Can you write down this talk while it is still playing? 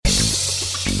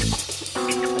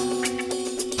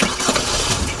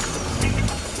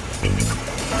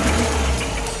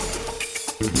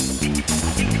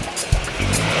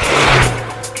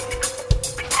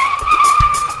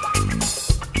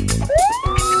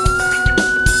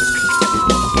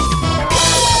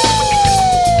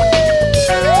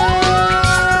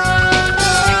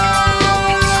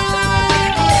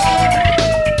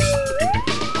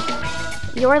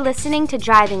You're listening to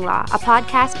Driving Law, a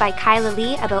podcast by Kyla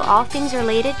Lee about all things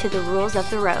related to the rules of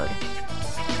the road.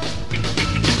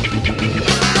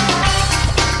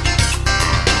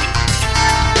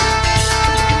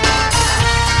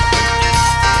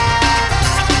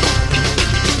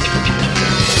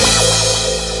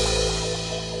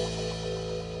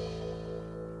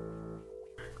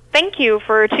 Thank you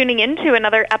for tuning in to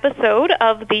another episode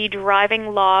of the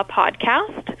Driving Law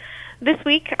podcast. This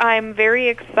week, I'm very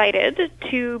excited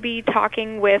to be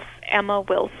talking with Emma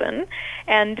Wilson.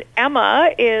 And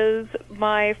Emma is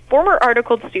my former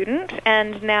articled student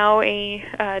and now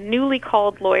a newly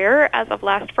called lawyer as of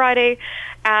last Friday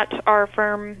at our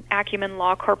firm Acumen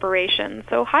Law Corporation.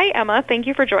 So hi, Emma. Thank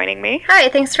you for joining me. Hi,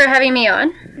 thanks for having me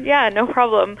on. Yeah, no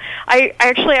problem. I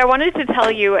wanted to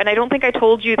tell you, and I don't think I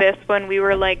told you this when we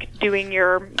were doing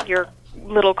your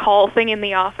little call thing in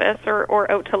the office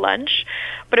or out to lunch,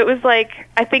 but it was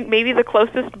I think maybe the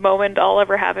closest moment I'll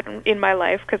ever have in my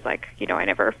life, because I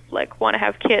never want to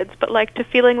have kids, but to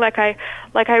feeling like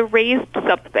I raised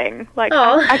something,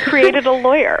 I created a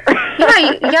lawyer.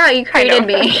 You created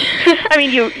me. I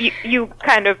mean, you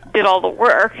kind of did all the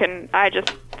work, and I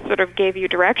just sort of gave you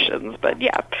directions, but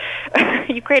yeah,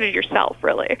 you created yourself,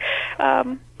 really.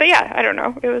 But yeah, I don't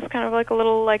know. It was kind of a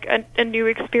little a new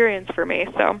experience for me.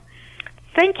 So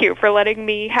thank you for letting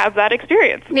me have that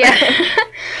experience. Yeah,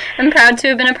 I'm proud to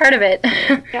have been a part of it.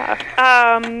 Yeah.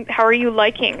 How are you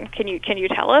liking? Can you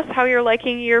tell us how you're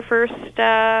liking your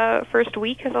first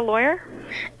week as a lawyer?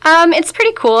 It's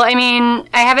pretty cool. I mean,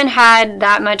 I haven't had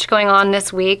that much going on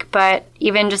this week, but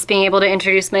even just being able to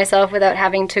introduce myself without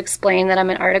having to explain that I'm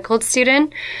an articled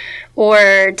student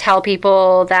or tell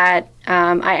people that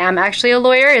I am actually a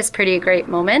lawyer is pretty great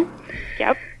moment.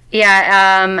 Yep.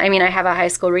 Yeah, I mean, I have a high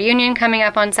school reunion coming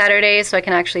up on Saturday, so I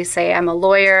can actually say I'm a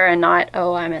lawyer and not,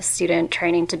 I'm a student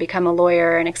training to become a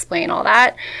lawyer and explain all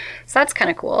that. So that's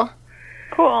kind of cool.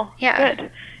 Cool. Yeah.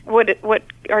 Good. What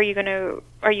are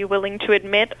you willing to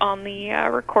admit on the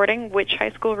recording which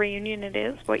high school reunion it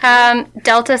is? What year?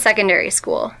 Delta Secondary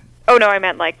School. Oh, no, I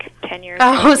meant 10 years.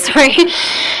 Oh, sorry.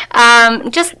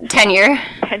 Just tenure.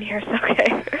 10 years,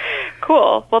 okay.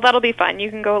 Cool. Well, that'll be fun. You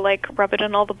can go, rub it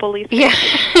in all the bullies. Yeah,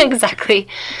 exactly.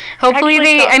 Hopefully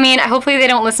they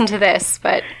don't listen to this,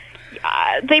 but...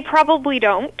 They probably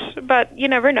don't, but you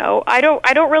never know. I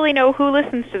don't really know who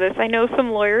listens to this. I know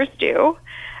some lawyers do,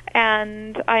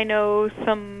 and I know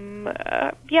some,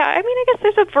 I guess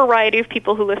there's a variety of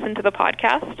people who listen to the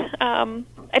podcast.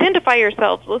 Identify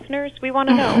yourselves, listeners. We want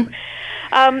to know.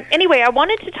 Anyway, I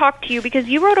wanted to talk to you because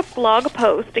you wrote a blog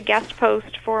post, a guest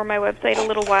post for my website a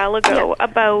little while ago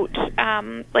about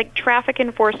traffic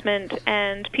enforcement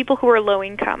and people who are low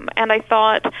income. And I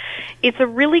thought it's a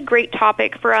really great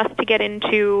topic for us to get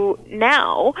into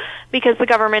now because the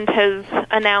government has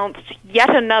announced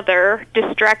yet another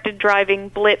distracted driving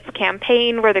blitz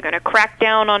campaign where they're going to crack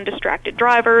down on distracted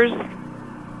drivers.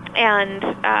 And,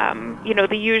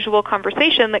 the usual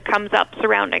conversation that comes up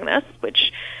surrounding this,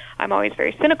 which I'm always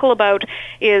very cynical about,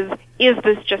 is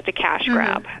this just a cash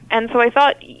grab? Mm-hmm. And so I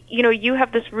thought, you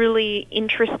have this really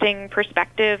interesting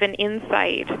perspective and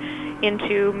insight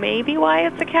into maybe why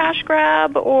it's a cash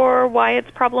grab or why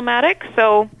it's problematic.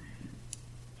 So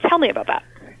tell me about that.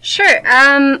 Sure.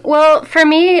 Well, for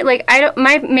me,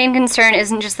 my main concern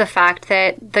isn't just the fact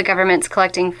that the government's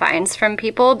collecting fines from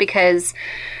people, because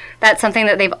that's something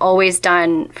that they've always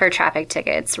done for traffic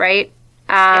tickets, right?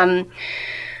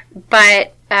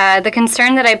 But the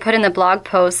concern that I put in the blog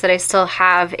post that I still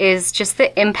have is just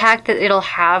the impact that it'll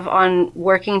have on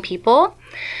working people.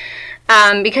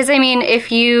 Because,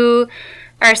 if you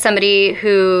are somebody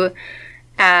who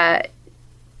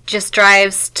just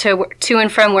drives to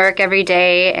and from work every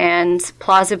day and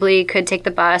plausibly could take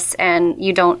the bus and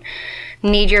you don't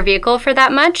need your vehicle for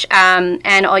that much, and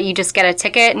you just get a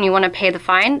ticket and you want to pay the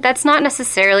fine, that's not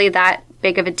necessarily that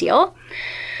big of a deal.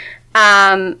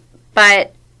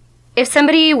 But if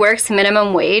somebody works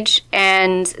minimum wage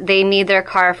and they need their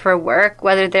car for work,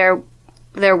 whether their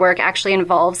work actually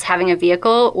involves having a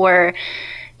vehicle or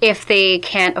if they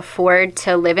can't afford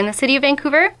to live in the city of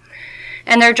Vancouver,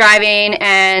 and they're driving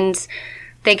and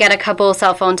they get a couple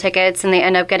cell phone tickets and they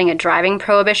end up getting a driving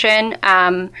prohibition,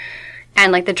 and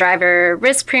the driver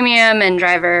risk premium and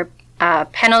driver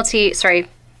penalty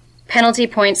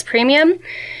points premium,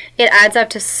 it adds up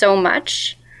to so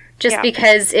much just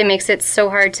because it makes it so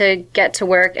hard to get to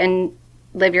work and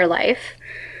live your life.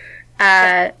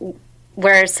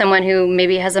 Whereas someone who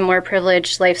maybe has a more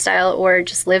privileged lifestyle or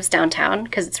just lives downtown,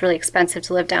 because it's really expensive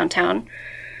to live downtown,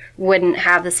 wouldn't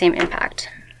have the same impact.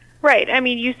 Right. I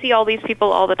mean, you see all these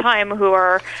people all the time who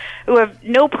have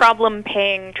no problem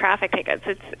paying traffic tickets.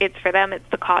 It's for them, it's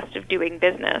the cost of doing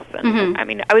business. And I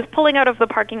mean, I was pulling out of the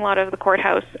parking lot of the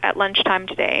courthouse at lunchtime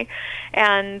today,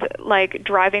 and like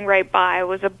driving right by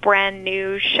was a brand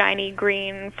new shiny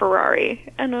green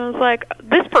Ferrari, and I was like,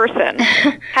 this person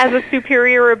has a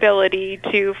superior ability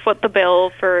to foot the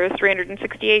bill for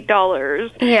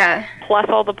 $368. Yeah. Plus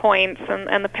all the points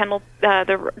and the penalty,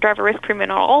 the driver risk premium,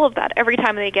 and all of that every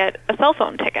time they get a cell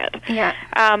phone ticket. Yeah.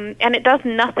 And it does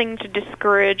nothing to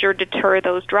discourage or deter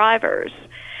those drivers.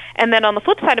 And then on the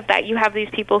flip side of that, you have these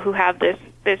people who have this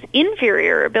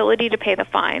inferior ability to pay the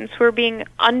fines who are being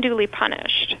unduly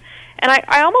punished. And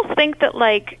I almost think that,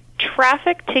 like,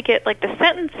 traffic ticket, like the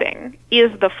sentencing,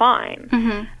 is the fine.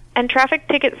 Mm-hmm. And traffic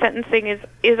ticket sentencing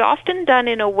is often done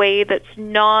in a way that's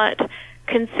not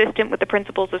consistent with the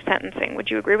principles of sentencing. Would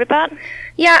you agree with that?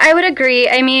 Yeah, I would agree.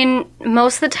 I mean,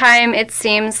 most of the time it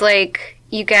seems like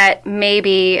you get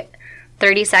maybe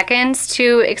 30 seconds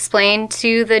to explain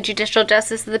to the judicial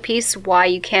justice of the peace why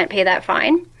you can't pay that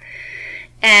fine.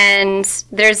 And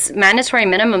there's mandatory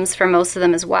minimums for most of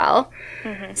them as well.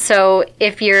 Mm-hmm. So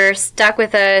if you're stuck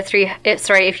with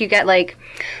if you get, like,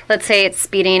 let's say it's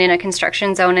speeding in a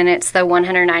construction zone and it's the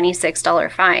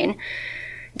 $196 fine,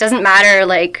 it doesn't matter,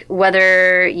 like,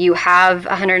 whether you have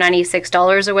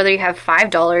 $196 or whether you have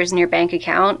 $5 in your bank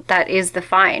account, that is the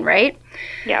fine, right?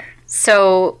 Yep.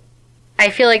 So I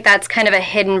feel like that's kind of a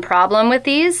hidden problem with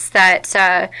these, that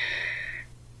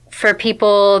for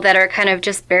people that are kind of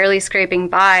just barely scraping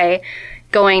by,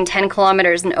 going 10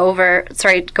 kilometers over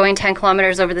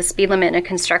the speed limit in a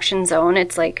construction zone,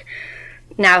 it's like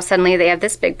now suddenly they have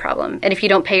this big problem. And if you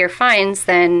don't pay your fines,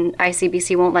 then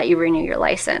ICBC won't let you renew your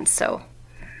license. So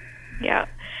yeah,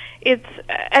 it's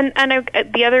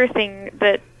the other thing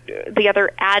that the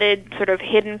other added sort of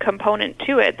hidden component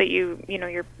to it that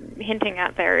you're hinting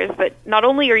at there is that not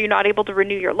only are you not able to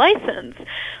renew your license,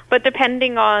 but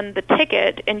depending on the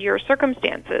ticket and your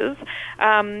circumstances,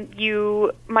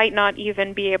 you might not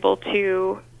even be able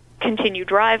to continue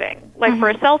driving. Like for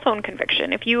a cell phone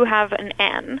conviction, if you have an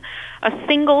N, a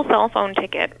single cell phone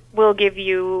ticket will give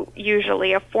you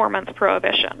usually a 4-month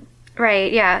prohibition.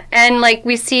 Right, yeah. And, like,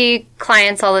 we see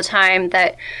clients all the time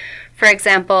that, for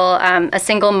example, a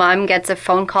single mom gets a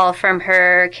phone call from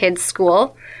her kid's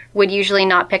school, would usually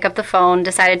not pick up the phone,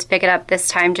 decided to pick it up this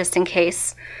time just in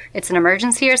case it's an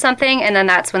emergency or something, and then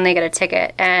that's when they get a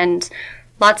ticket. And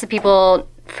lots of people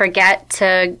forget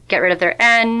to get rid of their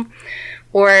N,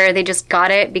 or they just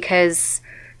got it because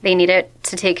they need it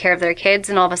to take care of their kids,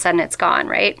 and all of a sudden it's gone,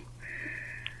 right?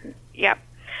 Yeah.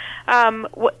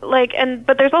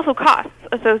 But there's also costs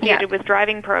associated with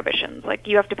driving prohibitions. Like,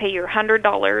 you have to pay your $100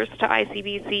 to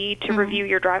ICBC to review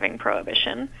your driving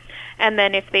prohibition. And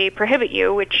then if they prohibit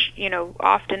you, which,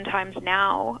 oftentimes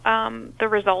now the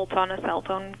result on a cell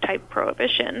phone type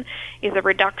prohibition is a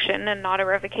reduction and not a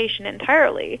revocation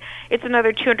entirely, it's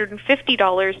another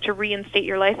 $250 to reinstate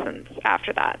your license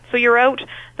after that. So you're out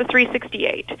the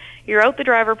 $368, you're out the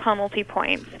driver penalty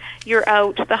points, you're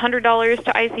out the $100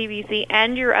 to ICBC,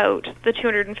 and you're out the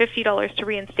 $250 to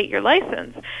reinstate your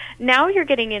license. Now you're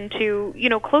getting into,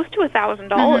 close to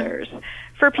 $1,000.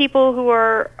 For people who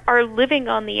are living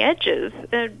on the edges,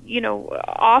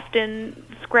 often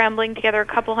scrambling together a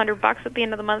couple $100 at the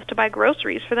end of the month to buy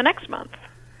groceries for the next month.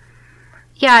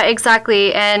 Yeah,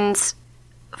 exactly. And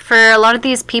for a lot of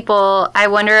these people, I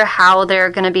wonder how they're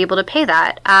going to be able to pay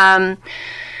that.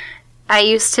 I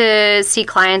used to see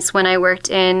clients when I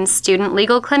worked in student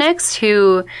legal clinics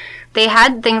who they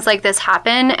had things like this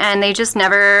happen and they just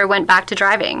never went back to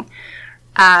driving.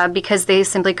 Because they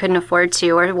simply couldn't afford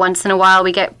to. Or once in a while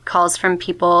we get calls from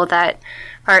people that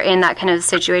are in that kind of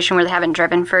situation where they haven't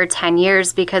driven for 10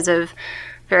 years because of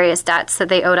various debts that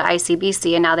they owe to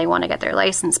ICBC, and now they want to get their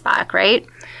license back, right?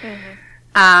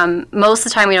 Mm-hmm. Most of the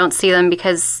time we don't see them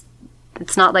because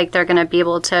it's not like they're going to be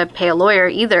able to pay a lawyer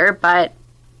either, but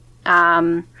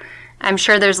I'm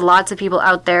sure there's lots of people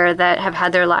out there that have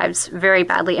had their lives very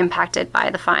badly impacted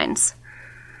by the fines.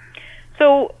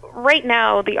 So right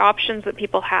now, the options that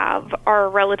people have are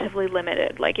relatively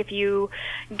limited. Like, if you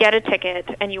get a ticket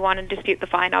and you want to dispute the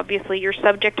fine, obviously you're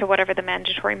subject to whatever the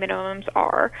mandatory minimums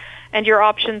are. And your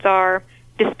options are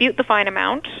dispute the fine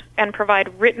amount and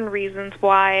provide written reasons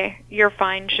why your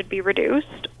fine should be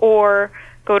reduced, or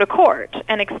go to court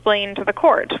and explain to the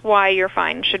court why your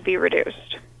fine should be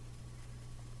reduced.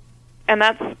 And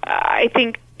that's, I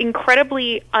think,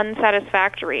 incredibly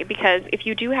unsatisfactory, because if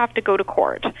you do have to go to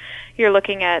court, you're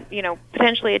looking at,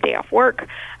 potentially a day off work,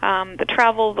 the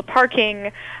travel, the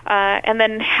parking, and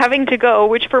then having to go,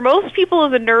 which for most people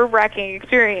is a nerve-wracking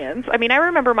experience. I mean, I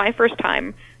remember my first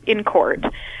time in court.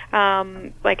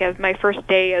 Like as my first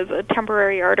day as a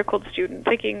temporary articled student,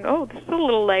 thinking, oh, this is a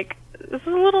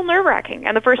little nerve-wracking.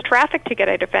 And the first traffic ticket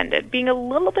I defended, being a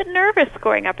little bit nervous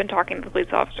going up and talking to the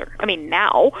police officer. I mean,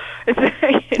 now.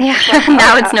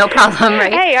 Now it's no problem,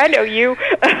 right? Hey, I know you.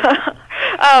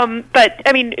 But,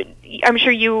 I mean, I'm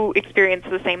sure you experienced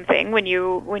the same thing when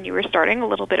you were starting, a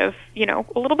little bit of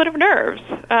nerves.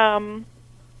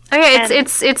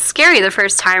 It's scary the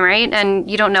first time, right? And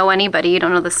you don't know anybody, you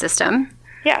don't know the system.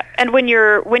 Yeah, and when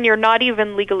you're not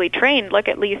even legally trained, like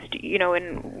at least,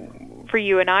 for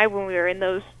you and I, when we were in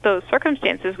those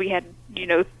circumstances, we had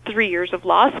 3 years of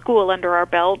law school under our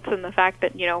belts, and the fact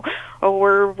that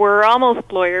we're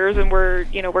almost lawyers, and we're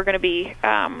going to be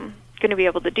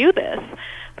able to do this.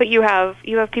 But you have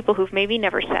people who've maybe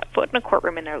never set foot in a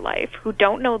courtroom in their life, who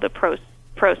don't know the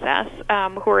process,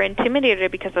 who are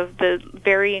intimidated because of the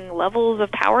varying levels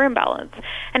of power imbalance.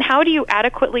 And how do you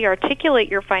adequately articulate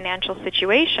your financial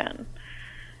situation?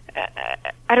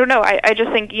 I don't know. I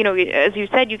just think, as you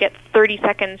said, you get 30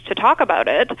 seconds to talk about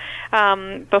it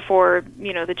before,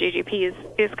 the JJP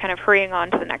is kind of hurrying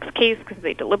on to the next case because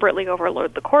they deliberately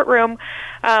overload the courtroom.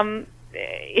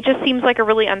 It just seems like a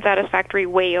really unsatisfactory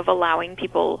way of allowing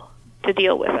people to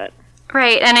deal with it.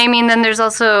 Right. And I mean, then there's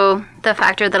also the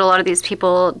factor that a lot of these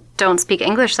people don't speak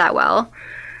English that well.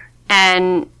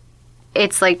 And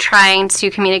it's like trying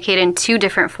to communicate in two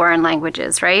different foreign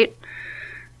languages, right?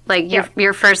 Like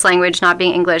your first language not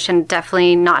being English, and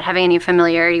definitely not having any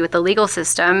familiarity with the legal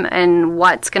system and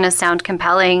what's going to sound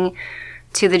compelling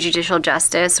to the judicial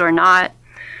justice or not.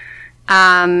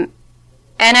 And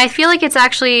I feel like it's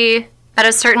actually, at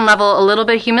a certain level, a little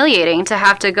bit humiliating to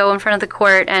have to go in front of the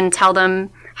court and tell them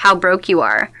how broke you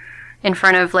are in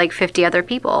front of like 50 other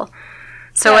people.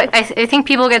 So yeah. I think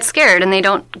people get scared and they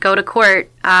don't go to court,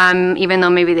 even though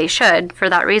maybe they should, for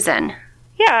that reason.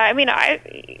 Yeah, I mean,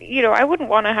 I wouldn't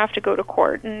want to have to go to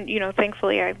court, and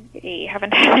thankfully I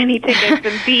haven't had any tickets.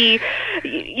 And B,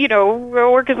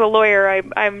 work as a lawyer,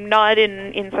 I'm not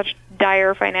in such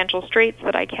dire financial straits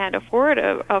that I can't afford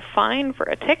a fine for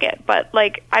a ticket. But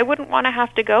like, I wouldn't want to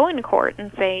have to go in court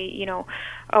and say,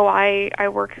 I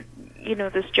work,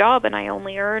 this job and I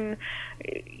only earn,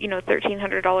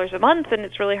 $1,300 a month, and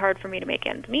it's really hard for me to make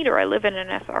ends meet, or I live in an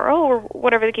SRO, or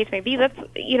whatever the case may be. That's,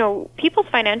 people's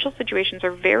financial situations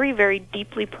are very, very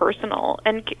deeply personal,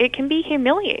 and it can be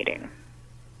humiliating.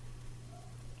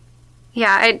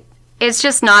 Yeah, it's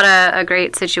just not a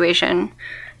great situation.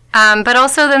 But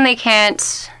also then they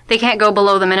can't go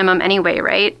below the minimum anyway,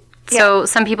 right? Yeah. So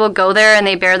some people go there and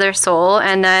they bare their soul,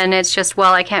 and then it's just,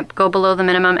 well, I can't go below the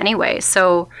minimum anyway.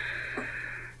 So,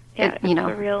 yeah,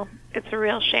 it's a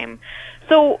real shame.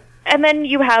 So, and then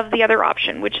you have the other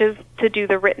option, which is to do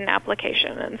the written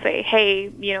application and say, hey,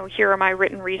 here are my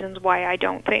written reasons why I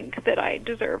don't think that I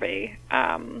deserve I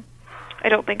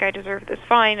don't think I deserve this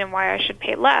fine and why I should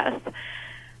pay less.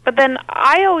 But then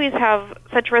I always have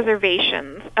such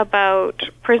reservations about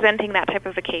presenting that type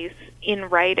of a case in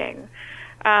writing,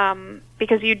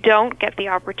 because you don't get the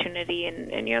opportunity,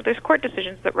 and there's court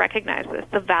decisions that recognize this,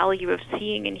 the value of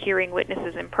seeing and hearing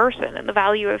witnesses in person, and the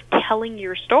value of telling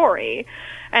your story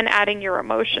and adding your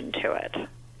emotion to it.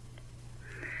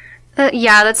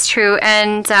 Yeah, that's true.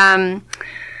 And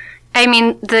I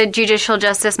mean, the judicial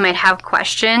justice might have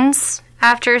questions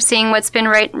after seeing what's been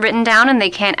written down, and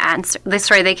they can't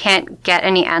they can't get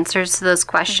any answers to those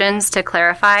questions to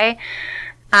clarify.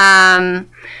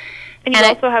 And you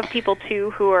also have people too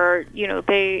who are,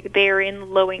 they are in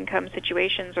low income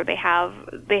situations, or they have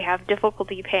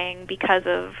difficulty paying because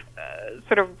of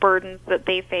sort of burdens that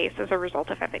they face as a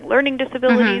result of having learning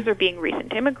disabilities, or being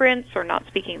recent immigrants, or not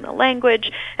speaking the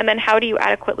language. And then how do you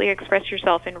adequately express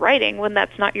yourself in writing when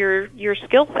that's not your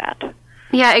skill set?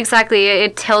 Yeah, exactly.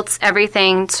 It tilts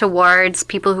everything towards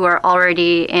people who are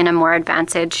already in a more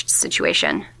advantaged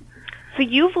situation. So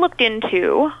you've looked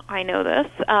into, I know this,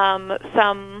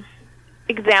 some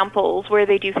examples where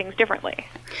they do things differently.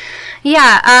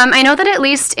 Yeah, I know that at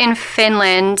least in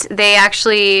Finland, they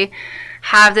actually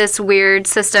have this weird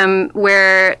system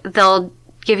where they'll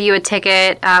give you a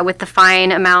ticket with the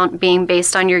fine amount being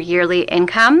based on your yearly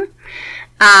income.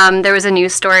 There was a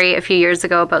news story a few years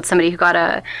ago about somebody who got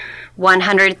a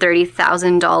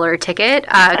 $130,000 ticket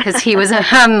because he was a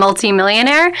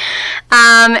multimillionaire.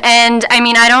 And I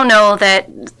mean, I don't know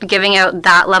that giving out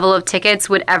that level of tickets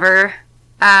would ever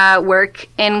work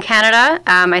in Canada.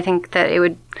 I think that it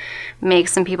would make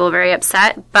some people very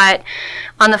upset. But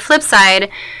on the flip side,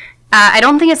 I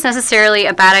don't think it's necessarily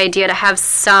a bad idea to have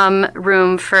some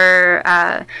room for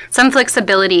some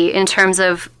flexibility in terms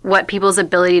of what people's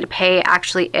ability to pay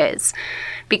actually is.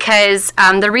 Because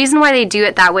the reason why they do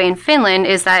it that way in Finland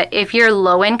is that if you're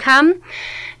low income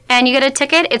and you get a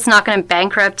ticket, it's not going to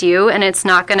bankrupt you and it's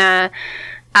not going to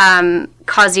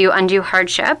cause you undue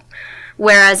hardship.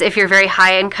 Whereas if you're very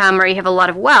high income or you have a lot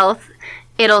of wealth,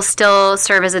 it'll still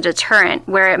serve as a deterrent,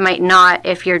 where it might not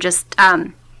if you're just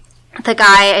the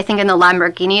guy, I think, in the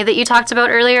Lamborghini that you talked about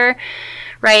earlier,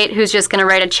 right, who's just going to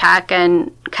write a check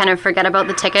and kind of forget about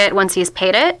the ticket once he's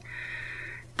paid it.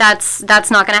 That's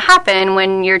not going to happen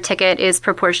when your ticket is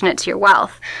proportionate to your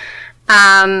wealth.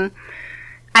 I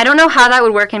don't know how that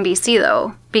would work in BC,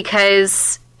 though,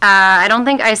 because I don't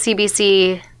think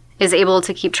ICBC is able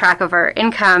to keep track of our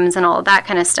incomes and all of that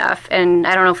kind of stuff. And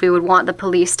I don't know if we would want the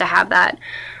police to have that,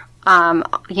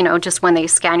 just when they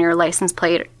scan your license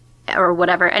plate or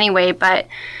whatever anyway. But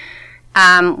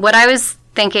what I was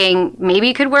thinking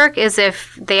maybe could work is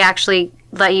if they actually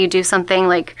let you do something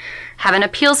like have an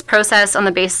appeals process on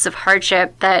the basis of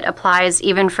hardship that applies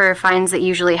even for fines that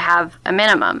usually have a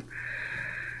minimum.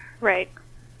 Right.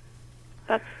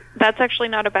 That's actually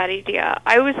not a bad idea.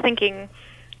 I was thinking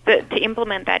that to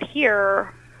implement that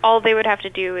here, all they would have to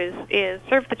do is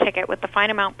serve the ticket with the fine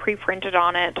amount pre-printed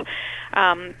on it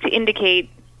to indicate,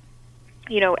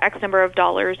 X number of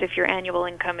dollars if your annual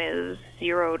income is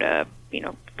 0 to,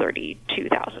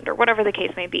 32,000 or whatever the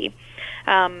case may be,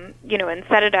 and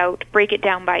set it out, break it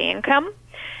down by income.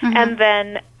 Mm-hmm. And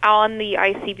then on the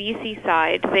ICBC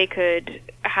side, they could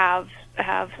have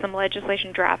some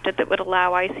legislation drafted that would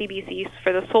allow ICBCs,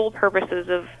 for the sole purposes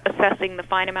of assessing the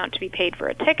fine amount to be paid for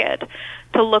a ticket,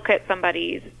 to look at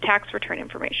somebody's tax return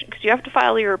information, because you have to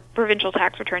file your provincial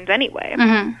tax returns anyway.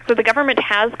 Mm-hmm. So the government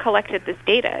has collected this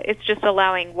data. It's just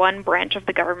allowing one branch of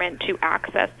the government to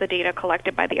access the data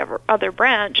collected by the other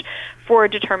branch for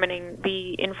determining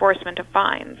the enforcement of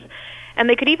fines. And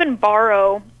they could even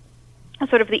borrow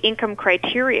sort of the income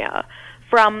criteria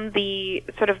from the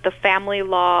sort of the family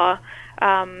law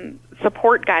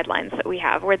support guidelines that we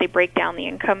have, where they break down the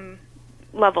income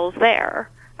levels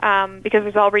there, because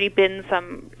there's already been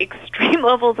some extreme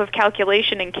levels of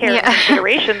calculation and care and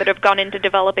consideration that have gone into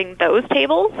developing those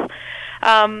tables,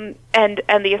 and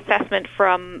the assessment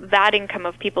from that income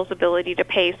of people's ability to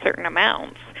pay certain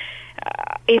amounts.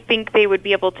 I think they would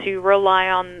be able to rely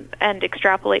on and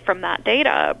extrapolate from that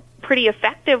data pretty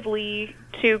effectively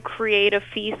to create a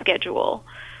fee schedule.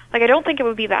 I don't think it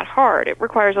would be that hard. It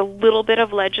requires a little bit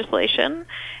of legislation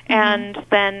and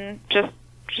then just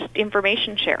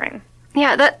information sharing.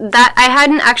 Yeah, that I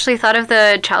hadn't actually thought of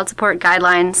the child support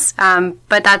guidelines,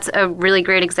 but that's a really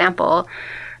great example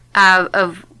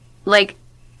of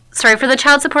for the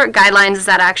child support guidelines, is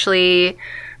that actually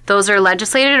those are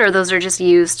legislated or those are just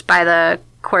used by the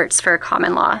courts for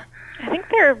common law? I think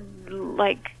they're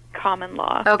common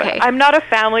law. Okay. I'm not a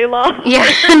family law lawyer,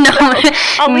 no.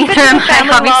 I'll leave it to the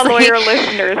family law lawyer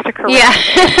listeners to correct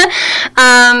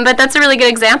me. But that's a really good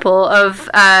example of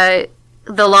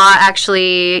the law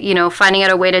actually, finding out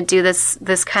a way to do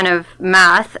this kind of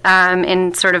math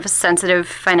in sort of a sensitive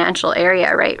financial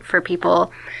area, right, for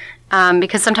people,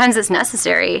 because sometimes it's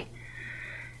necessary.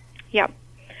 Yeah.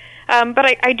 But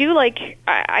I do like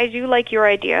your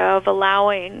idea of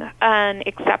allowing an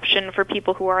exception for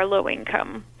people who are low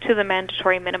income to the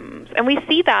mandatory minimums. And we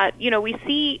see that, we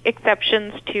see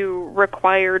exceptions to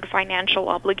required financial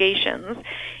obligations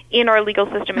in our legal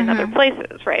system in other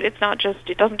places, right? It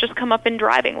doesn't just come up in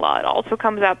driving law. It also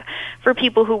comes up for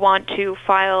people who want to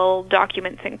file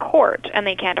documents in court and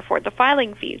they can't afford the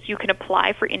filing fees. You can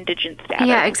apply for indigent status.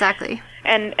 Yeah, exactly.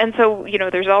 And so,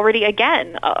 there's already,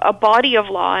 again, a body of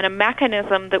law and a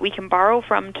mechanism that we can borrow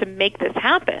from to make this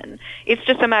happen. It's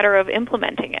just a matter of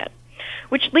implementing it.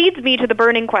 Which leads me to the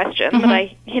burning question that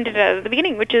I hinted at the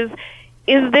beginning, which is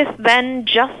this then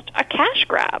just a cash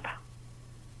grab?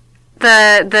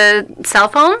 The cell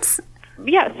phones?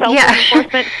 Yeah, cell phone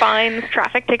enforcement, fines,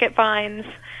 traffic ticket fines.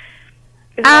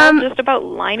 Is it all just about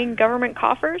lining government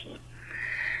coffers?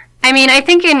 I mean, I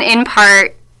think in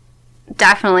part,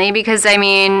 definitely, because,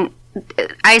 ICBC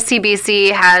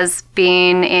has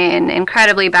been in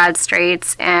incredibly bad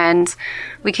straits, and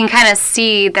we can kind of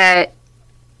see that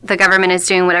the government is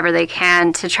doing whatever they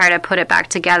can to try to put it back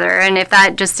together. And if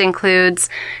that just includes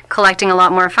collecting a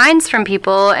lot more fines from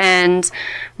people and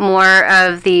more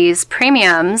of these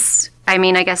premiums, I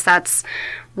guess that's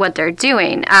what they're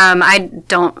doing. I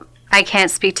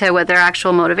can't speak to what their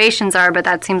actual motivations are, but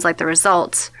that seems like the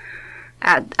result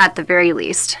at the very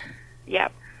least.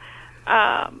 Yep.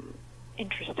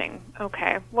 Interesting.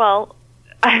 Okay. Well,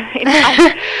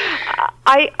 I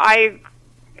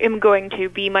am going to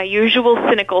be my usual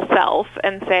cynical self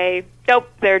and say, nope,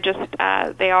 they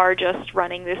are just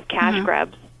running this cash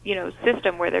grabs,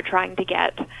 system where they're trying to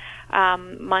get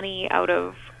money out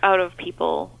of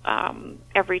people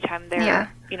every time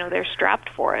they're strapped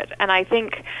for it. And I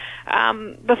think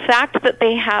the fact that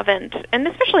they haven't, and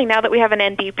especially now that we have an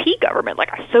NDP government,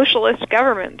 like a socialist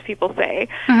government, people say,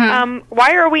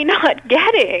 why are we not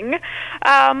getting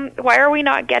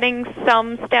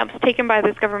some steps taken by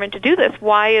this government to do this?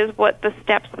 Why is what the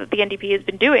steps that the NDP has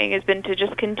been doing has been to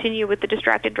just continue with the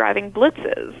distracted driving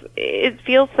blitzes? It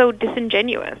feels so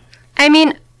disingenuous. I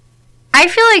mean, I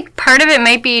feel like part of it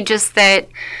might be just that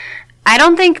I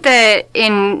don't think that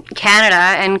in Canada,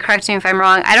 and correct me if I'm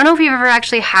wrong, I don't know if you've ever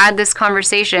actually had this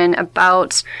conversation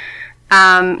about,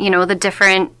 the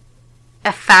different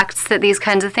effects that these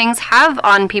kinds of things have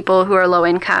on people who are low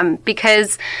income.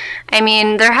 Because, I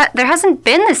mean, there hasn't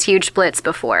been this huge blitz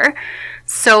before.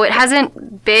 So it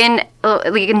hasn't been,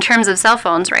 like, in terms of cell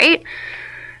phones, right?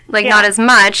 Like, not as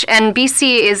much. And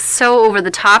BC is so over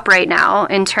the top right now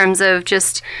in terms of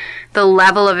just the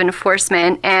level of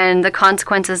enforcement and the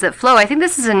consequences that flow. I think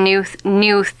this is a new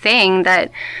thing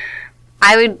that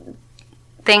I would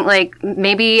think, like,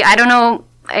 maybe, I don't know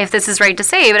if this is right to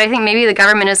say, but I think maybe the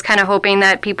government is kind of hoping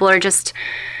that people are just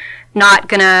not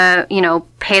gonna,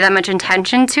 pay that much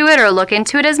attention to it or look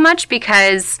into it as much,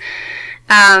 because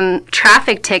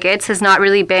traffic tickets has not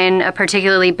really been a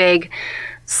particularly big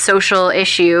social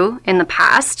issue in the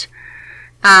past.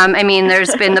 I mean,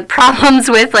 there's been the problems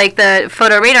with, like, the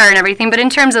photo radar and everything, but in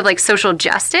terms of, like, social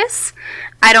justice,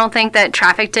 I don't think that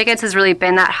traffic tickets has really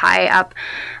been that high up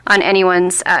on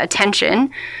anyone's attention.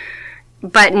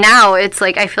 But now it's,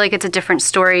 like, I feel like it's a different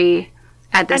story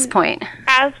at this point.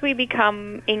 As we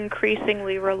become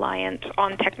increasingly reliant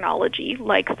on technology,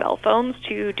 like cell phones,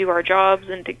 to do our jobs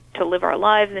and to live our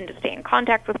lives and to stay in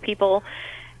contact with people,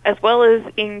 as well as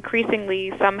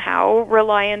increasingly somehow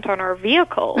reliant on our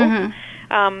vehicles,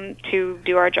 to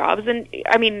do our jobs. And,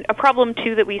 I mean, a problem,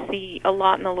 too, that we see a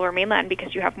lot in the Lower Mainland,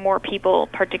 because you have more people,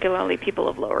 particularly people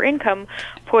of lower income,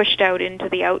 pushed out into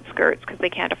the outskirts because they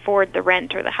can't afford the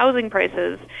rent or the housing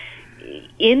prices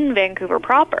in Vancouver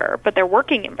proper, but they're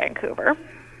working in Vancouver.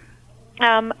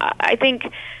 I think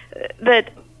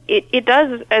that it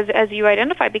does, as you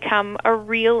identify, become a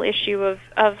real issue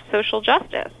of social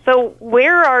justice. So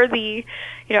where are the,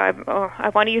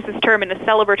 I want to use this term in a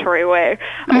celebratory way,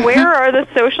 where are the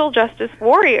social justice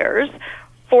warriors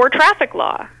for traffic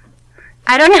law?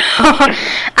 I don't know.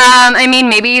 I mean,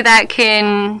 maybe that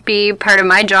can be part of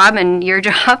my job and your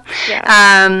job.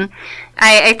 Yeah.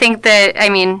 I think that, I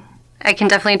mean, I can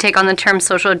definitely take on the term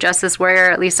social justice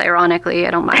warrior, at least ironically. I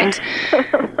don't mind.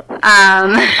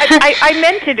 I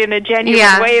meant it in a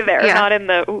genuine way there, not in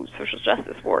the social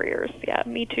justice warriors. Yeah,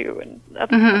 me too. And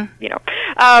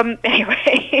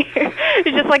anyway,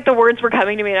 it's just like the words were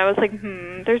coming to me, and I was like,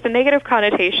 there's a negative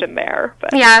connotation there.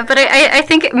 But. Yeah, but I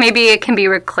think maybe it can be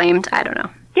reclaimed. I don't know.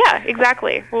 Yeah,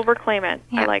 exactly. We'll reclaim it.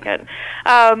 Yeah. I like it.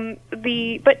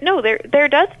 But no, there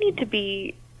does need to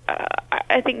be,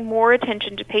 I think, more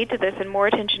attention to pay to this, and more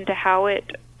attention to how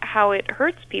it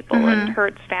hurts people and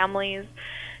hurts families.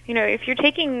 If you're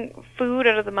taking food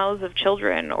out of the mouths of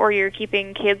children, or you're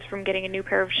keeping kids from getting a new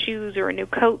pair of shoes or a new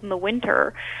coat in the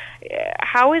winter,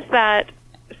 how is that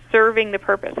serving the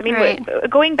purpose? I mean,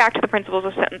 going back to the principles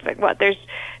of sentencing, there's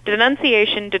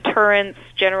denunciation, deterrence,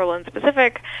 general and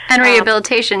specific. And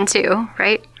rehabilitation too,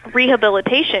 right?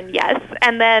 Rehabilitation, yes.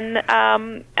 And then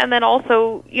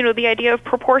also, the idea of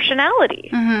proportionality.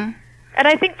 Mm-hmm. And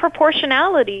I think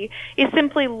proportionality is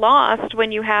simply lost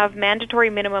when you have mandatory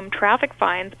minimum traffic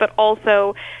fines, but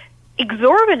also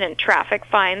exorbitant traffic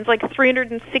fines, like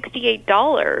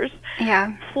 $368,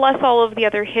 plus all of the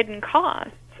other hidden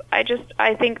costs.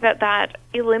 I think that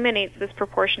eliminates this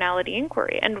proportionality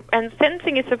inquiry. And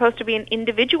sentencing is supposed to be an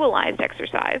individualized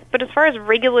exercise, but as far as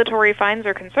regulatory fines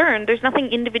are concerned, there's nothing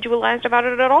individualized about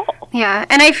it at all. Yeah,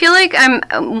 and I feel like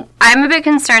I'm a bit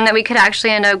concerned that we could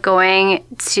actually end up going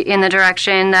in the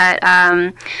direction that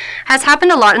has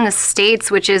happened a lot in the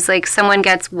States, which is like someone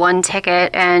gets one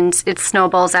ticket and it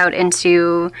snowballs out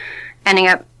into ending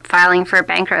up filing for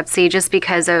bankruptcy just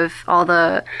because of all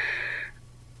the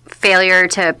failure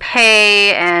to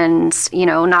pay and,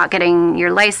 not getting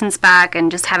your license back and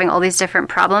just having all these different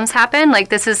problems happen. Like,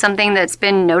 this is something that's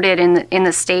been noted in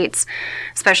the States,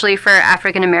 especially for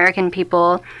African American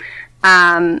people.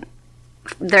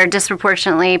 They're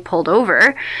disproportionately pulled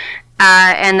over.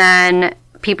 And then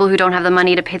people who don't have the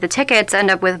money to pay the tickets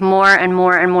end up with more and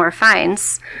more and more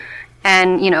fines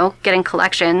and, getting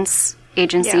collections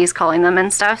agencies calling them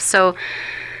and stuff. So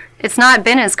it's not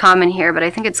been as common here, but I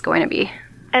think it's going to be.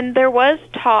 And there was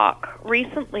talk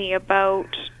recently about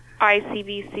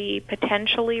ICBC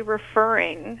potentially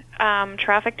referring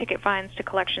traffic ticket fines to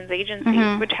collections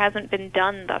agencies, which hasn't been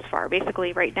done thus far.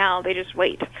 Basically, right now, they just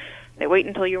wait. They wait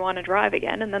until you want to drive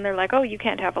again, and then they're like, oh, you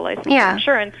can't have a license or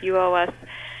insurance. You owe us,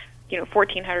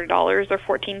 $1,400 or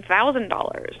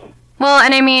 $14,000. Well,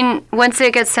 and I mean, once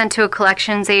it gets sent to a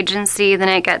collections agency, then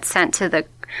it gets sent to the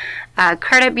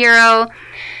credit bureau,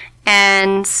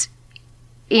 and,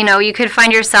 you could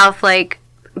find yourself, like,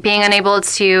 being unable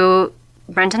to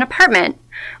rent an apartment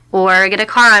or get a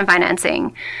car on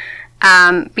financing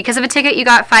because of a ticket you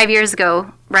got 5 years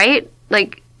ago, right?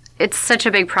 Like, it's such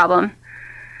a big problem.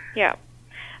 Yeah.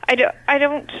 I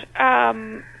don't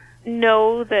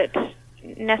know that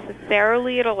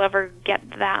necessarily it'll ever get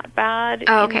that bad in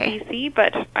BC,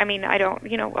 but I mean, I don't,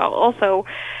 also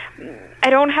I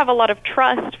don't have a lot of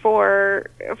trust for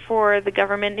the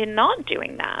government in not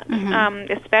doing that,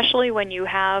 especially when you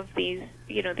have these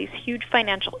huge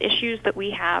financial issues that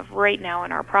we have right now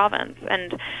in our province.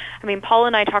 And I mean, Paul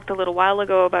and I talked a little while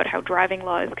ago about how driving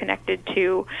law is connected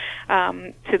to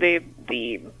the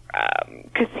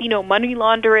casino money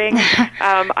laundering.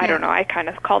 I don't know. I kind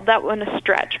of called that one a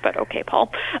stretch, but okay,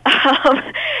 Paul.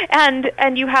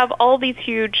 And you have all these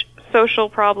huge social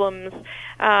problems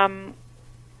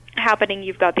happening.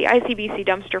 You've got the ICBC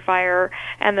dumpster fire,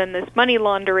 and then this money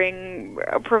laundering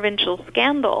provincial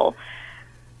scandal.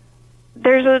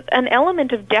 There's an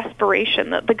element of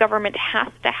desperation that the government has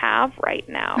to have right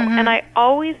now. And I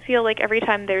always feel like every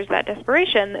time there's that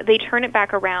desperation, they turn it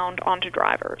back around onto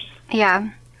drivers.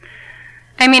 Yeah.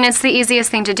 I mean, it's the easiest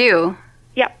thing to do.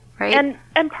 Yep. Right?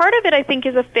 And part of it, I think,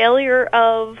 is a failure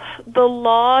of the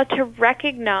law to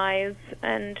recognize,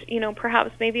 and,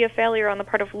 perhaps maybe a failure on the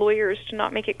part of lawyers to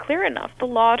not make it clear enough, the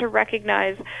law to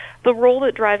recognize the role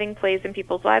that driving plays in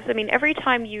people's lives. I mean, every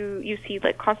time you see,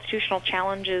 like, constitutional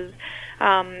challenges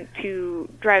to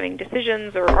driving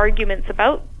decisions or arguments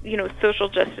about, social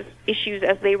justice issues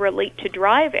as they relate to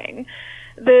driving,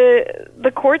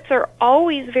 the courts are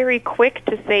always very quick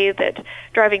to say that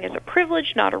driving is a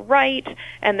privilege, not a right,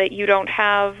 and that you don't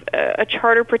have a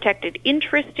charter-protected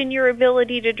interest in your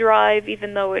ability to drive,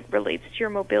 even though it relates to your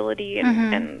mobility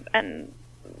and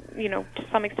to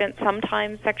some extent,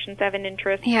 sometimes Section 7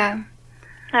 interest. Yeah.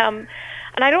 And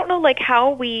I don't know,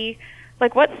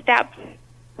 what steps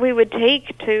we would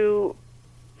take to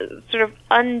sort of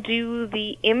undo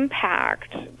the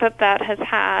impact that has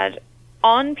had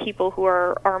on people who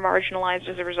are marginalized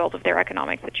as a result of their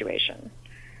economic situation.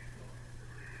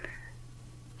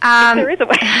 If there is a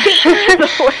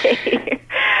way.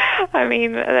 I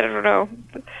mean, I don't know.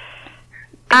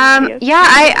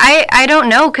 I don't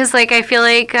know, because, like, I feel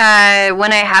like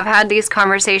when I have had these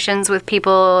conversations with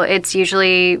people, it's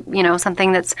usually,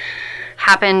 something that's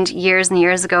happened years and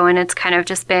years ago, and it's kind of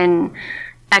just been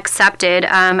accepted.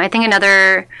 I think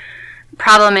another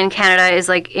problem in Canada is,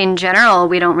 like, in general,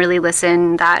 we don't really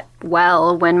listen that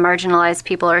well when marginalized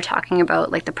people are talking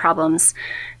about, like, the problems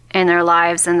in their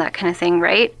lives and that kind of thing,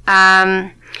 right?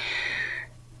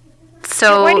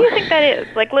 So why do you think that is?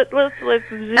 Like, let's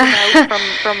zoom out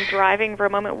from driving for a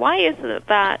moment. Why is it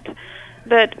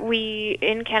that we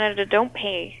in Canada don't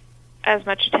pay as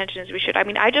much attention as we should? I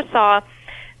mean, I just saw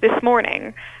this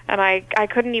morning, and I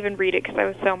couldn't even read it because I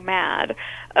was so mad,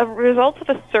 a result of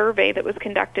a survey that was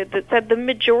conducted that said the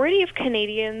majority of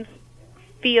Canadians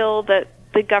feel that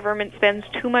the government spends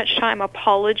too much time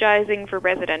apologizing for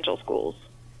residential schools.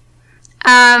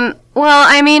 Well,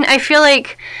 I mean, I feel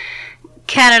like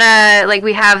Canada, like,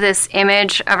 we have this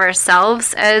image of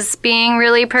ourselves as being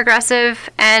really progressive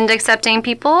and accepting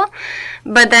people,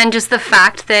 but then just the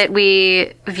fact that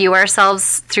we view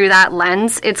ourselves through that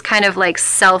lens, it's kind of like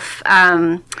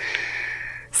I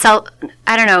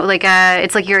don't know, like,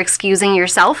 it's like you're excusing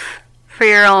yourself for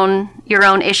your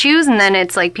own issues, and then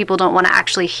it's like people don't want to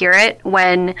actually hear it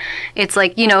when it's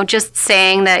like, just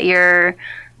saying that you're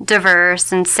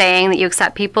diverse and saying that you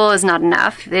accept people is not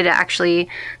enough. It actually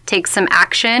takes some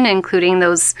action, including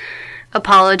those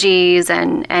apologies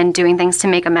and doing things to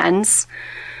make amends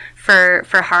for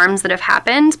harms that have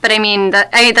happened. But I mean,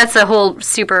 that's a whole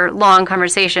super long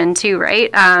conversation too,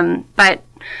 right? But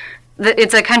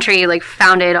it's a country, like,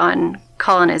 founded on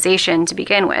colonization to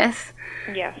begin with.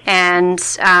 Yes. And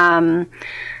a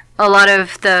lot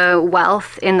of the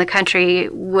wealth in the country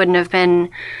wouldn't have been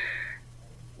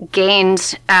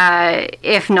gained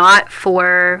if not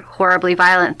for horribly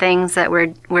violent things that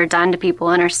were done to people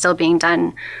and are still being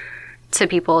done to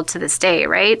people to this day,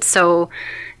 right? So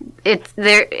it's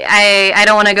there. I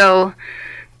don't want to go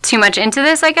too much into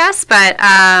this, I guess, but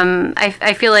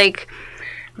I feel like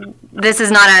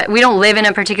we don't live in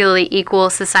a particularly equal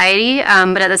society,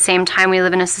 but at the same time, we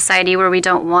live in a society where we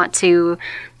don't want to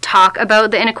talk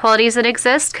about the inequalities that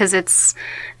exist because it's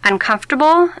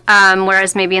uncomfortable.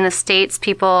 Whereas maybe in the States,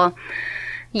 people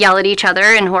yell at each other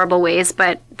in horrible ways,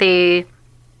 but they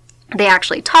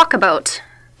actually talk about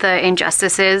the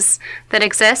injustices that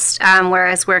exist.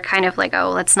 Whereas we're kind of like, oh,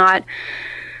 let's not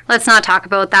talk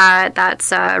about that.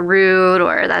 That's rude,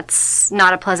 or that's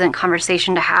not a pleasant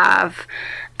conversation to have.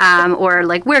 Or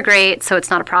like, we're great, so it's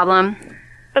not a problem.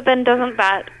 But then doesn't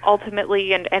that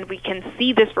ultimately, and we can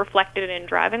see this reflected in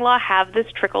driving law, have this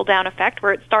trickle-down effect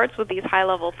where it starts with these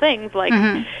high-level things like,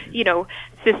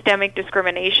 systemic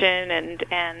discrimination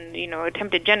and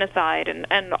attempted genocide and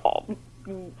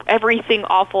everything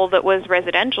awful that was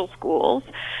residential schools,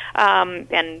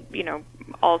 and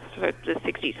all sorts of the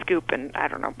 60s scoop, and I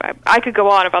don't know, I could go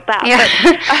on about that.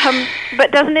 Yeah.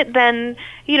 But doesn't it then,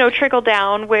 trickle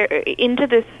down into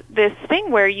this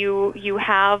thing where you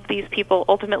have these people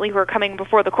ultimately who are coming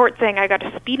before the court saying, I got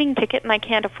a speeding ticket and I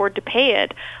can't afford to pay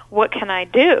it. What can I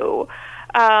do?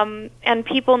 And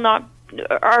people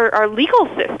our legal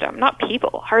system, not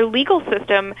people, our legal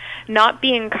system not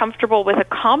being comfortable with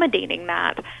accommodating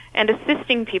that and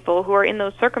assisting people who are in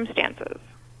those circumstances.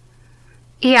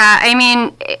 Yeah, I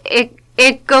mean,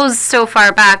 it goes so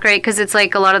far back, right? Because it's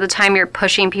like a lot of the time you're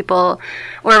pushing people,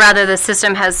 or rather the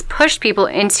system has pushed people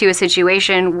into a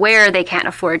situation where they can't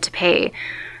afford to pay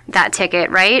that ticket,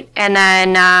 right? And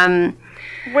then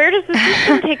where does the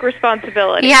system take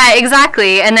responsibility? Yeah,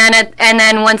 exactly. And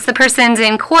then once the person's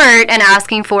in court and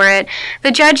asking for it, the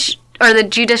judge or the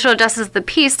judicial justice of the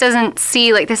peace doesn't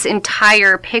see like this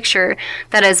entire picture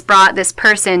that has brought this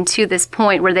person to this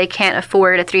point where they can't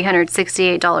afford a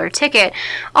 $368 ticket.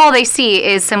 All they see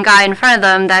is some guy in front of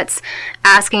them that's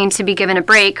asking to be given a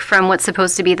break from what's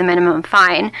supposed to be the minimum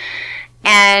fine.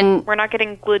 And we're not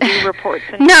getting GLADU reports.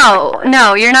 No,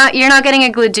 you're not getting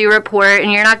a GLADU report,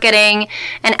 and you're not getting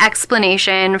an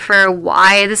explanation for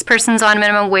why this person's on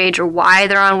minimum wage or why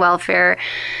they're on welfare.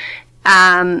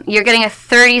 You're getting a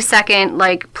 30-second,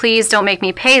 like, please don't make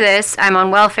me pay this. I'm on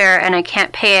welfare and I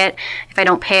can't pay it. If I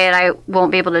don't pay it, I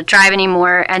won't be able to drive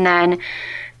anymore, and then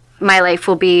my life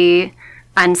will be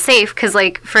unsafe. Because,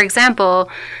 like, for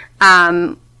example,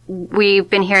 we've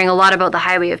been hearing a lot about the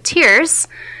Highway of Tears,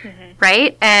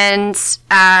 right? And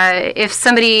if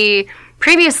somebody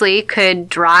previously could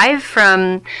drive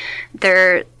from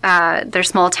their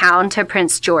small town to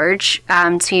Prince George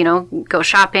to go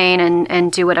shopping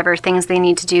and do whatever things they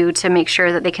need to do to make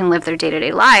sure that they can live their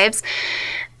day-to-day lives,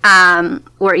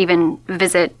 or even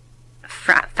visit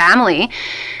family,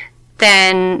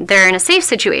 then they're in a safe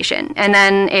situation. And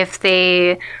then if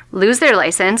they lose their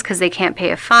license because they can't pay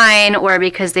a fine, or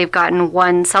because they've gotten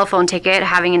one cell phone ticket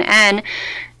having an N,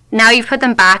 now you've put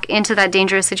them back into that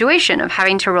dangerous situation of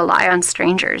having to rely on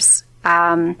strangers.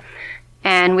 And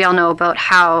we all know about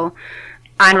how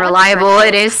unreliable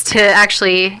it is to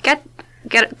actually get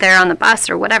there on the bus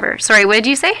or whatever. Sorry, what did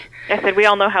you say? I said we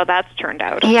all know how that's turned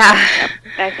out. Yeah.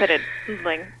 I said it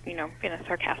like, in a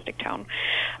sarcastic tone.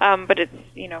 But it's,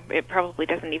 it probably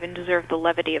doesn't even deserve the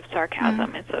levity of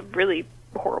sarcasm. It's a really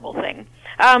horrible thing.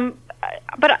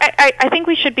 But I think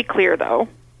we should be clear, though,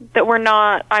 that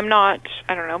I'm not,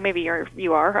 I don't know, maybe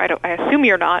you are, I assume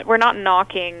you're not, we're not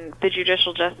knocking the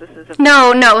judicial justices of...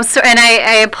 No, so, and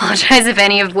I apologize if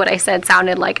any of what I said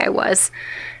sounded like I was.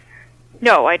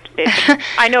 No,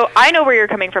 I know where you're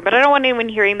coming from, but I don't want anyone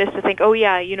hearing this to think, oh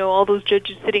yeah, all those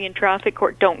judges sitting in traffic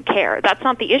court don't care. That's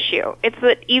not the issue. It's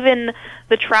that even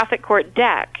the traffic court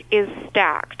deck is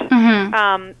stacked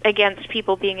against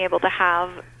people being able to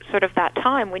have sort of that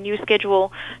time when you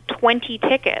schedule 20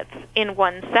 tickets in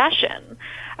one session.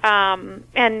 And,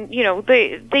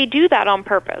 they do that on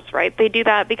purpose, right? They do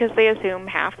that because they assume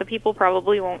half the people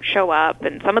probably won't show up,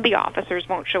 and some of the officers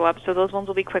won't show up, so those ones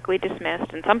will be quickly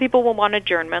dismissed, and some people will want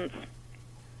adjournments,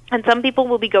 and some people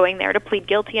will be going there to plead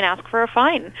guilty and ask for a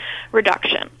fine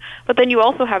reduction. But then you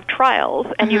also have trials,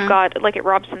 and you've got, like at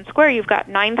Robson Square, you've got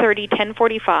 9:30,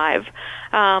 10:45,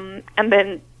 and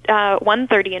then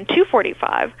 1:30 and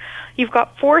 2:45. You've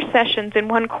got 4 sessions in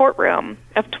one courtroom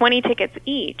of 20 tickets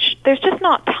each. There's just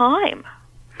not time.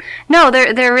 No,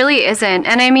 there really isn't.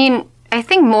 And I mean, I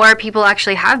think more people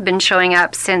actually have been showing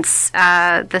up since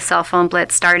the cell phone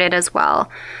blitz started as well.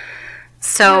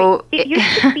 So it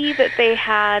used to be that they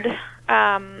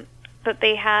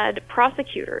had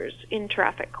prosecutors in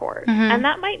traffic court, and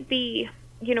that might be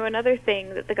another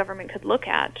thing that the government could look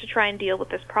at to try and deal with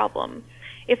this problem.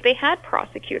 If they had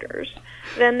prosecutors,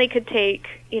 then they could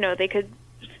they could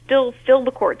still fill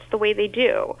the courts the way they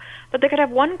do, but they could have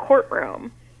one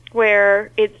courtroom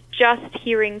where it's just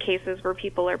hearing cases where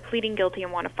people are pleading guilty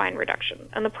and want a fine reduction.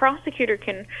 And the prosecutor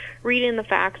can read in the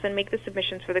facts and make the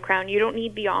submissions for the Crown. You don't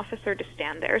need the officer to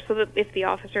stand there, so that if the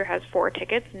officer has 4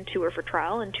 tickets and 2 are for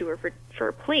trial and 2 are for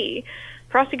a plea,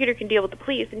 the prosecutor can deal with the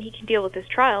police and he can deal with his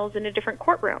trials in a different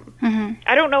courtroom.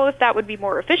 I don't know if that would be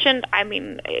more efficient. I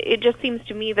mean, it just seems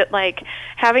to me that, like,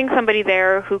 having somebody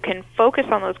there who can focus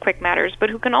on those quick matters, but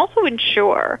who can also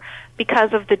ensure,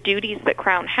 because of the duties that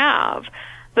Crown have,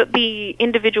 that the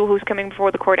individual who's coming before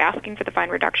the court asking for the fine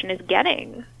reduction is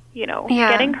getting,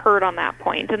 getting heard on that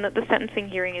point, and that the sentencing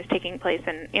hearing is taking place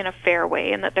in a fair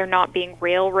way, and that they're not being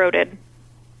railroaded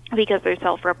because they're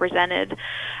self-represented.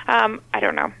 I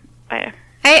don't know.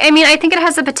 I mean, I think it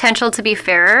has the potential to be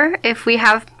fairer if we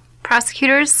have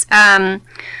prosecutors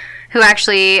who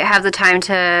actually have the time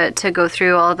to go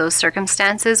through all of those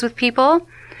circumstances with people.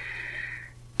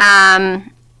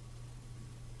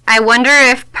 I wonder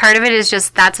if part of it is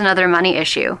just that's another money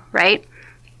issue, right?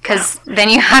 Because then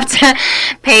you have to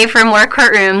pay for more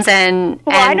courtrooms and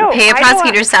pay a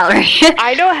prosecutor's salary.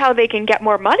 I know how they can get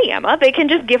more money, Emma. They can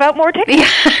just give out more tickets.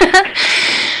 Yeah.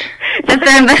 But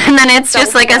then it's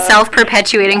just like a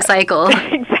self-perpetuating cycle.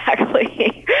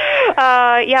 Exactly.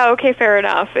 Okay, fair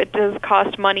enough. It does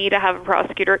cost money to have a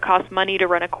prosecutor. It costs money to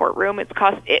run a courtroom. A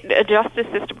justice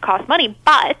system costs money,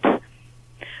 but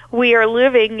we are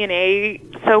living in a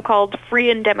so-called free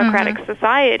and democratic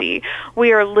society.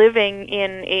 We are living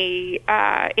in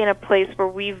a place where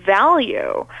we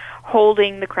value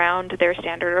holding the Crown to their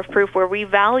standard of proof, where we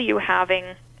value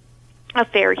having a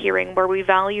fair hearing, where we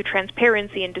value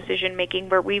transparency in decision-making,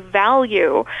 where we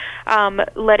value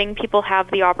letting people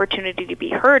have the opportunity to be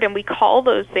heard, and we call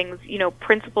those things,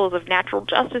 principles of natural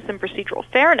justice and procedural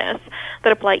fairness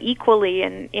that apply equally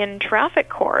in traffic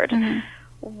court.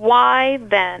 Why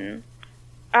then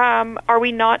are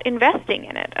we not investing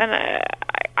in it? And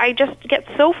I just get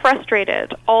so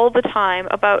frustrated all the time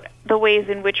about the ways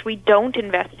in which we don't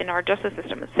invest in our justice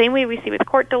system. The same way we see with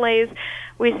court delays,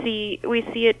 we see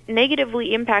it negatively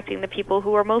impacting the people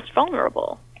who are most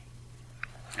vulnerable.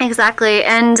 Exactly.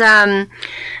 And I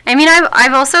mean,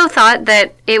 I've also thought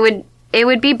that it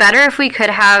would be better if we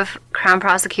could have Crown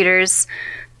prosecutors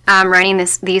running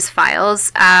these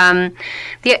files.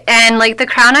 The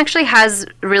Crown actually has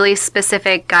really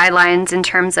specific guidelines in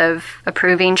terms of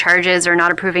approving charges or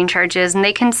not approving charges, and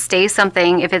they can stay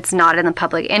something if it's not in the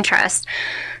public interest.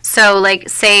 So, like,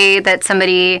 say that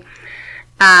somebody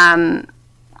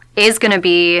is going to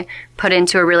be put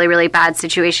into a really, really bad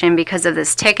situation because of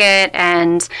this ticket,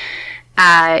 and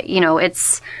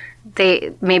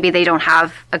maybe they don't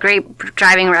have a great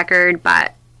driving record,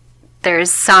 but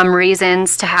there's some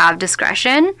reasons to have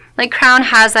discretion. Like, Crown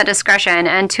has that discretion,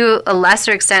 and to a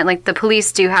lesser extent, like, the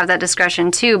police do have that discretion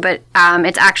too, but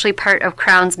it's actually part of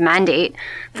Crown's mandate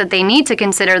that they need to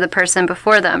consider the person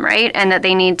before them, right? And that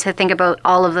they need to think about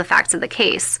all of the facts of the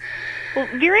case. Well,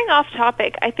 veering off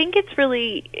topic, I think it's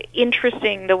really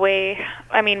interesting the way,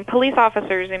 police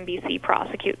officers in BC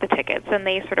prosecute the tickets, and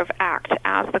they sort of act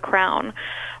as the Crown.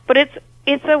 But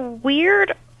it's a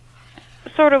weird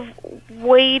sort of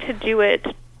way to do it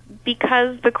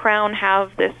because the Crown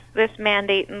have this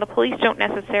mandate and the police don't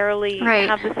necessarily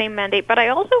have the same mandate. But I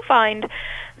also find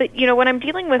that, when I'm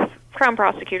dealing with Crown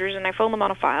prosecutors and I phone them on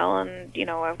a file and,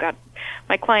 I've got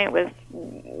my client with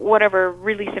whatever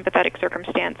really sympathetic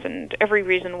circumstance and every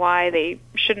reason why they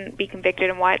shouldn't be convicted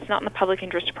and why it's not in the public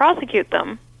interest to prosecute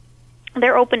them,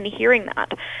 they're open to hearing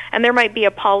that. And there might be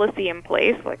a policy in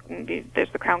place, like there's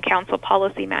the Crown Counsel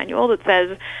policy manual that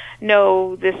says,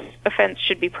 no, this offense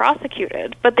should be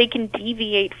prosecuted, but they can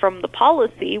deviate from the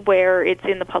policy where it's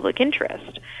in the public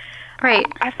interest. Right.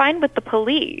 I find with the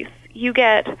police, you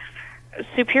get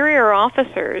superior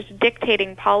officers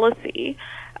dictating policy,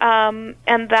 and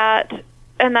that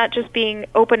just being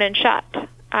open and shut.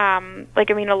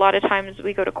 A lot of times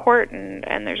we go to court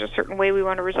and there's a certain way we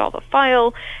want to resolve a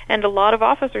file, and a lot of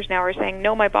officers now are saying,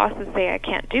 no, my bosses say I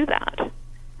can't do that.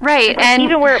 Right. And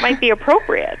even where it might be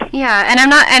appropriate. Yeah,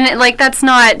 and that's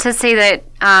not to say that,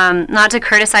 not to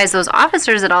criticize those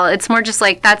officers at all. It's more just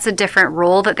like that's a different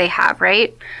role that they have,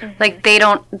 right? Like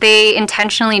they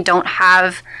intentionally don't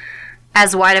have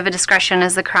as wide of a discretion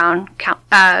as the Crown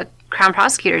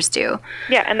prosecutors do.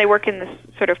 Yeah, and they work in this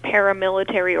sort of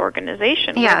paramilitary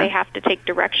organization where they have to take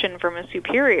direction from a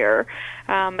superior,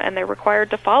 and they're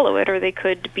required to follow it, or they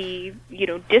could be,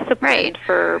 disciplined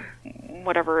for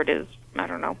whatever it is. I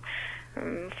don't know.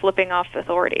 Flipping off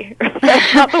authority.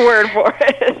 That's not the word for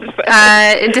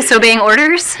it. Disobeying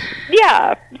orders?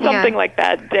 Yeah, something like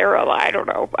that. Daryl, I don't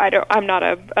know. I'm not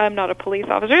a police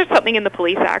officer. There's something in the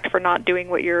Police Act for not doing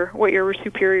what your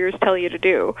superiors tell you to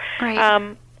do.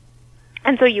 Right.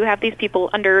 And so you have these people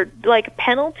under, like,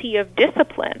 penalty of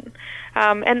discipline.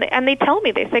 And they tell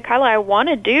me, they say, Kyla, I want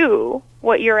to do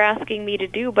what you're asking me to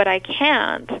do, but I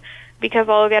can't because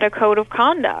I'll get a code of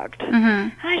conduct. Mm-hmm.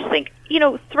 And I just think,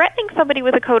 threatening somebody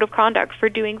with a code of conduct for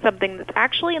doing something that's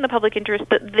actually in the public interest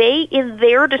that they, in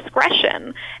their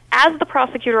discretion, as the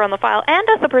prosecutor on the file and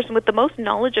as the person with the most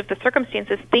knowledge of the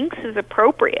circumstances, thinks is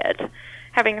appropriate,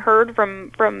 having heard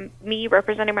from me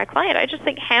representing my client, I just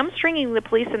think hamstringing the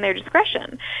police in their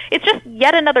discretion. It's just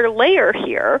yet another layer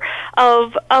here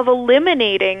of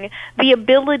eliminating the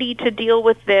ability to deal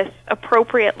with this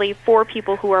appropriately for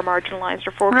people who are marginalized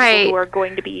or for people who are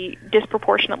going to be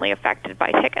disproportionately affected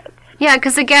by tickets. Yeah,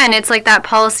 because again, it's like that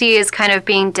policy is kind of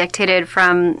being dictated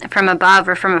from above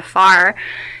or from afar,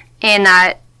 in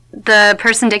that the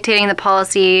person dictating the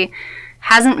policy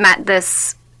hasn't met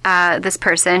this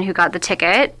person who got the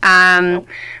ticket.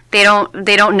 They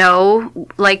don't know,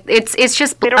 like, it's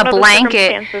just they don't a know blanket. The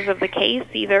circumstances of the case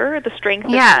either, the strength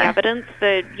of the evidence,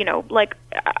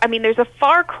 there's a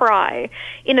far cry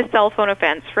in a cell phone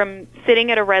offense from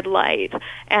sitting at a red light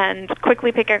and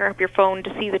quickly picking up your phone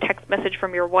to see the text message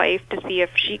from your wife to see if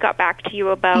she got back to you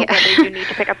about whether you need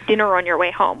to pick up dinner on your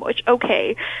way home, which,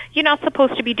 okay, you're not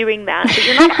supposed to be doing that, but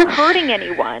you're not hurting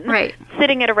anyone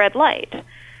sitting at a red light.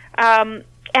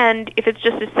 And if it's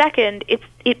just a second,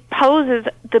 it poses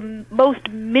the most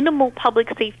minimal public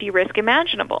safety risk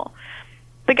imaginable.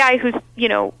 The guy who's,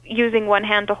 using one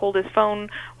hand to hold his phone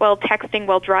while texting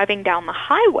while driving down the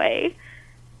highway,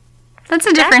 that's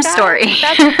a different story.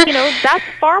 That's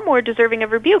far more deserving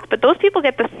of rebuke. But those people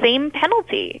get the same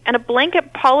penalty. And a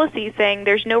blanket policy saying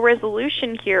there's no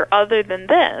resolution here other than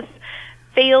this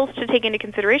fails to take into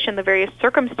consideration the various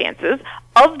circumstances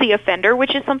of the offender,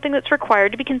 which is something that's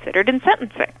required to be considered in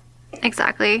sentencing.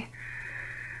 Exactly.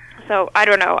 So I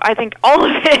don't know. I think all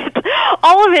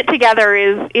of it together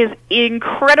is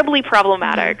incredibly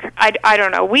problematic. I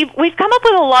don't know. We've come up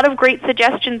with a lot of great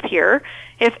suggestions here.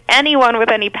 If anyone with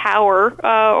any power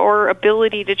or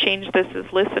ability to change this is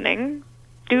listening,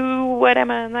 do what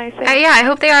Emma and I say. I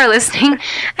hope they are listening.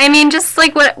 I mean, just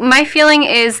like what my feeling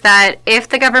is that if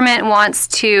the government wants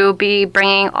to be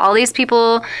bringing all these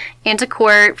people into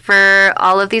court for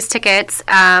all of these tickets,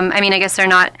 I guess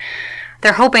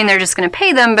they're hoping they're just going to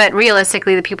pay them, but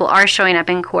realistically the people are showing up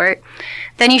in court,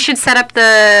 then you should set up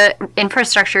the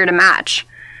infrastructure to match.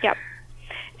 Yep.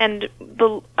 And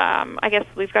I guess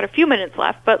we've got a few minutes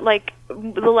left, but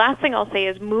the last thing I'll say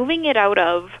is moving it out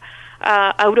of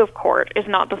court is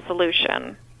not the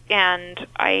solution. And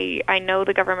I know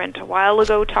the government a while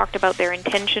ago talked about their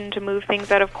intention to move things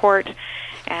out of court,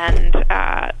 and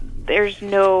there's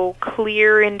no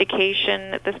clear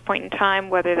indication at this point in time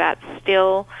whether that's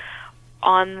still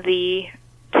on the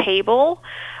table.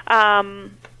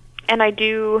 And I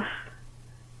do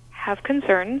have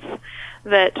concerns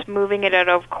that moving it out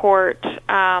of court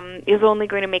is only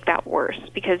going to make that worse,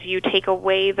 because you take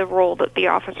away the role that the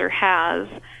officer has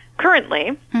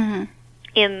currently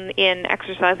in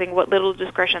exercising what little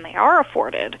discretion they are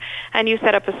afforded, and you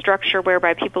set up a structure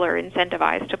whereby people are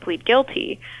incentivized to plead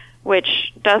guilty,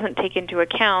 which doesn't take into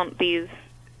account these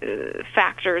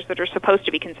factors that are supposed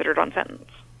to be considered on sentence.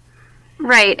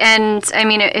 Right, and I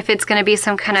mean, if it's going to be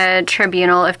some kind of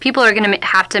tribunal, if people are going to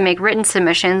have to make written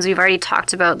submissions, we've already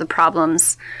talked about the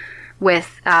problems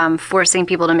with forcing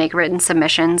people to make written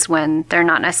submissions when they're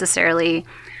not necessarily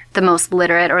the most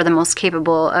literate or the most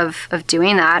capable of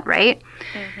doing that, right?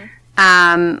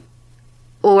 Mm-hmm.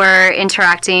 Or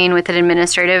interacting with an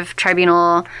administrative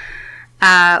tribunal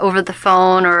over the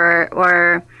phone,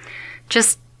 or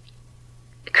just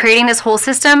creating this whole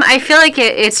system. I feel like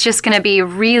it's just going to be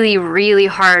really, really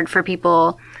hard for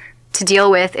people to deal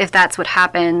with if that's what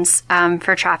happens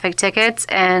for traffic tickets,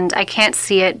 and I can't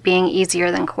see it being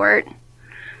easier than court.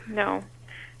 No.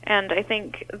 And I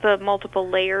think the multiple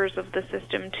layers of the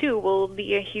system, too, will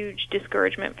be a huge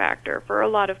discouragement factor for a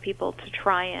lot of people to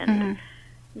try and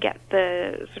get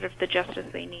the sort of the justice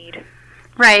they need.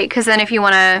 Right, because then if you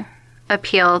want to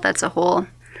appeal, that's a whole...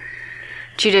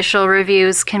 Judicial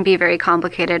reviews can be very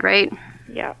complicated, right?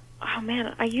 Yeah. Oh,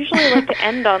 man, I usually like to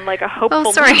end on, a hopeful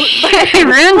Oh, sorry. note. I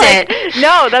ruined it.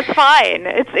 No, that's fine.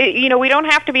 We don't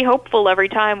have to be hopeful every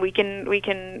time. We can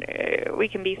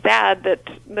be sad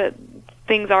that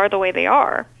things are the way they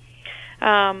are.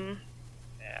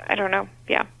 I don't know.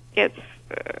 Yeah, it's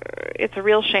a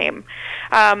real shame,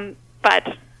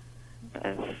 but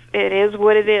it is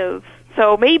what it is.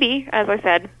 So maybe, as I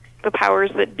said, the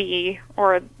powers that be,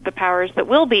 or the powers that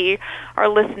will be, are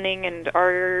listening and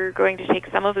are going to take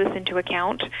some of this into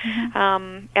account.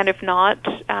 And if not,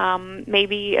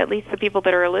 maybe at least the people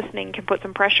that are listening can put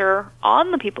some pressure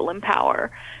on the people in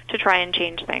power to try and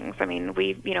change things. I mean,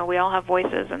 we all have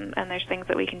voices, and there's things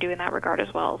that we can do in that regard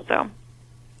as well. So.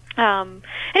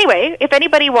 Anyway, if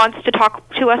anybody wants to talk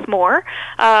to us more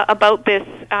about this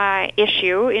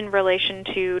issue in relation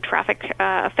to traffic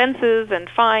offenses and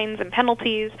fines and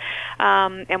penalties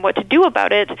and what to do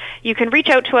about it, you can reach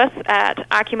out to us at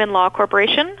Acumen Law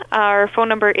Corporation. Our phone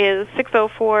number is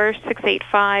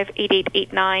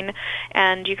 604-685-8889,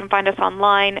 and you can find us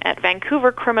online at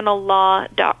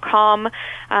vancouvercriminallaw.com.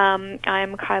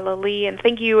 I'm Kyla Lee, and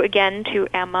thank you again to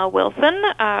Emma Wilson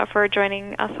for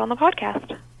joining us on the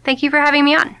podcast. Thank you for having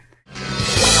me on.